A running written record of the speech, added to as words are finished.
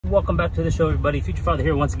Welcome back to the show, everybody. Future Father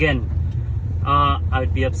here once again. I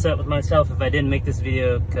would be upset with myself if I didn't make this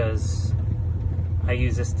video, because I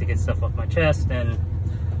use this to get stuff off my chest, and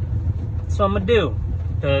that's what I'm gonna do.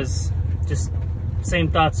 Because just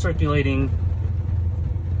same thoughts circulating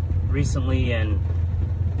recently, and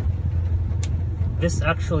this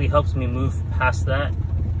actually helps me move past that,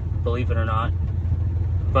 believe it or not.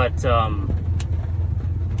 But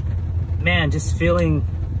man, just feeling,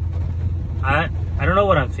 I don't know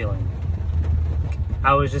what I'm feeling.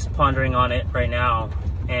 I was just pondering on it right now,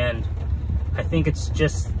 and I think it's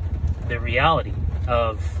just the reality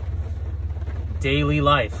of daily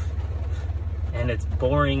life, and it's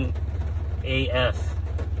boring AF,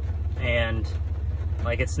 and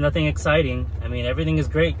like, it's nothing exciting. I mean, everything is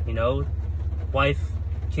great, you know, wife,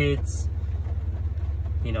 kids,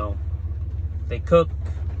 you know, they cook,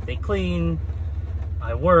 they clean,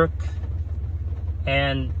 I work,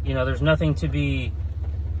 and you know, there's nothing to be,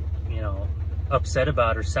 you know, upset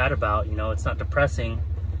about or sad about. You know, it's not depressing,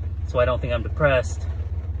 so I don't think I'm depressed.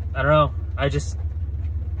 I don't know, I just,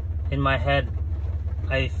 in my head,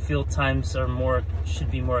 I feel times are more,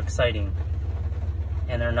 should be more exciting,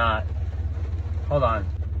 and they're not. Hold on.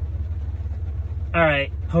 All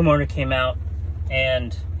right, homeowner came out,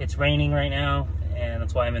 and it's raining right now, and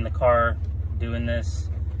that's why I'm in the car doing this,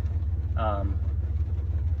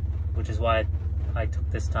 which is why I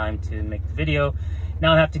took this time to make the video.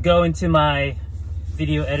 Now I have to go into my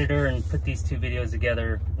video editor and put these two videos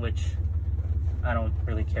together, which I don't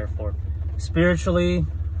really care for. Spiritually,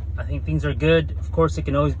 I think things are good. Of course, it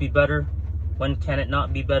can always be better. When can it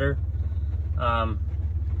not be better? And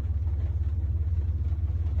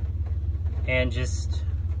just,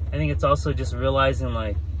 I think it's also just realizing,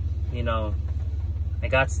 like, you know, I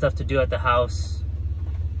got stuff to do at the house,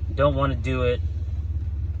 don't want to do it.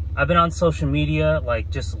 I've been on social media, like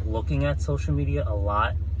just looking at social media a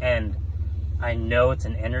lot, and I know it's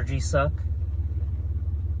an energy suck,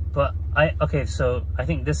 but okay, so I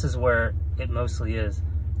think this is where it mostly is.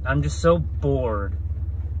 I'm just so bored,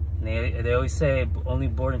 and they always say only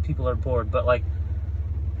bored people are bored, but like,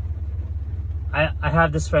 I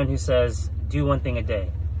have this friend who says, do one thing a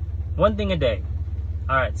day. One thing a day.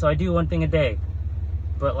 All right, so I do one thing a day,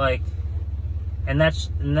 but like, and that's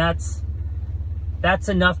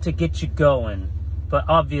enough to get you going. But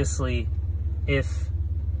obviously, if,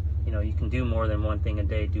 you know, you can do more than one thing a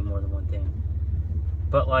day, do more than one thing.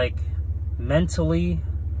 But like, mentally,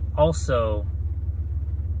 also,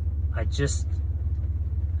 I'm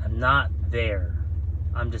not there.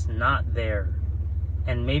 I'm just not there.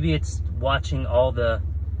 And maybe it's watching all the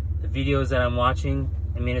videos that I'm watching.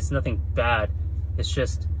 I mean, it's nothing bad. It's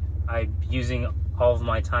just I'm using all of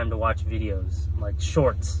my time to watch videos, like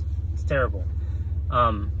shorts. It's terrible.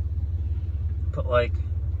 But like,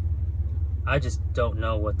 I just don't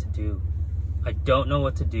know what to do. I don't know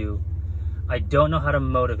what to do. I don't know how to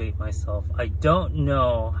motivate myself. I don't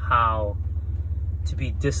know how to be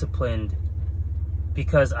disciplined,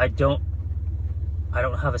 because I don't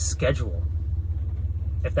have a schedule,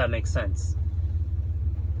 if that makes sense.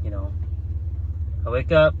 You know, I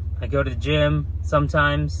wake up, I go to the gym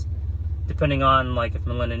sometimes, depending on like if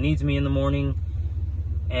Melinda needs me in the morning,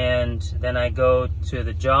 and then I go to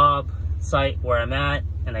the job site where I'm at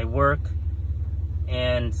and I work,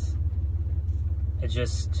 and it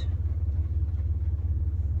just,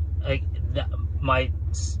 my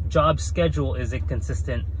job schedule is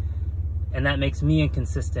inconsistent, and that makes me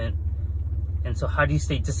inconsistent. And so how do you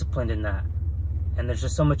stay disciplined in that? And there's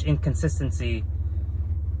just so much inconsistency.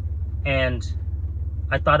 And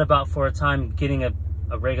I thought about, for a time, getting a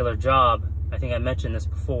regular job. I think I mentioned this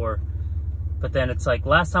before. But then it's like,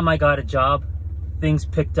 last time I got a job, things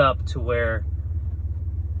picked up to where,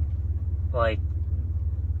 like,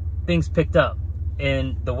 things picked up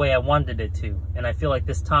in the way I wanted it to. And I feel like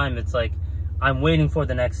this time it's like, I'm waiting for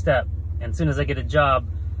the next step. And as soon as I get a job,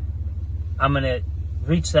 I'm gonna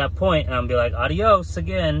reach that point and I'm gonna be like, adios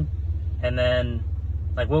again. And then,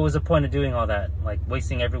 like, what was the point of doing all that? Like,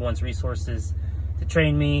 wasting everyone's resources to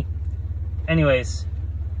train me. Anyways,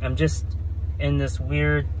 I'm just in this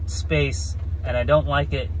weird space, and I don't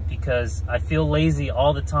like it, because I feel lazy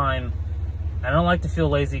all the time. I don't like to feel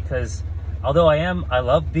lazy, because although I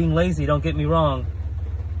love being lazy, don't get me wrong,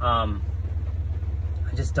 I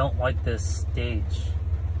just don't like this stage.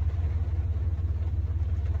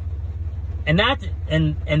 And that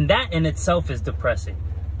in itself is depressing.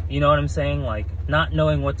 You know what I'm saying? Like, not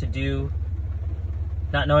knowing what to do,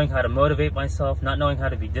 not knowing how to motivate myself, not knowing how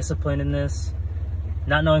to be disciplined in this,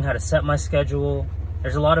 not knowing how to set my schedule.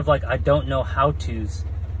 There's a lot of, like, I don't know how to's.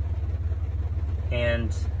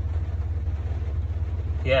 And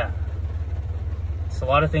yeah, It's a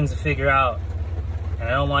lot of things to figure out, and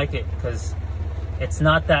I don't like it because it's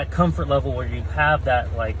not that comfort level where you have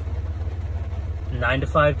that like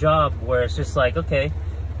 9-to-5 job where it's just like, okay,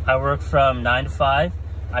 I work from 9 to 5.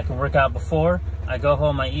 I can work out before. I go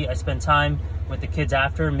home, I eat, I spend time with the kids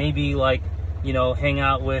after. Maybe like, you know, hang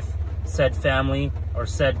out with said family or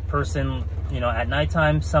said person, you know, at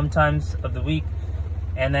nighttime sometimes of the week.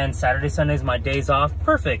 And then Saturday, Sunday's my days off.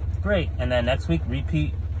 Perfect, great. And then next week,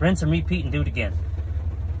 repeat, rinse and repeat and do it again.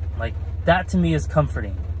 Like, that to me is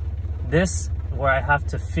comforting. This, where I have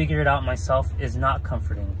to figure it out myself, is not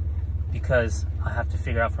comforting because I have to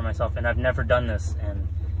figure out for myself, and I've never done this, and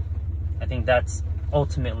I think that's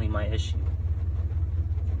ultimately my issue.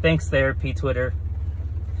 Thanks, therapy, Twitter.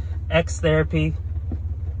 X therapy.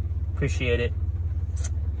 Appreciate it.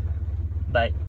 Bye.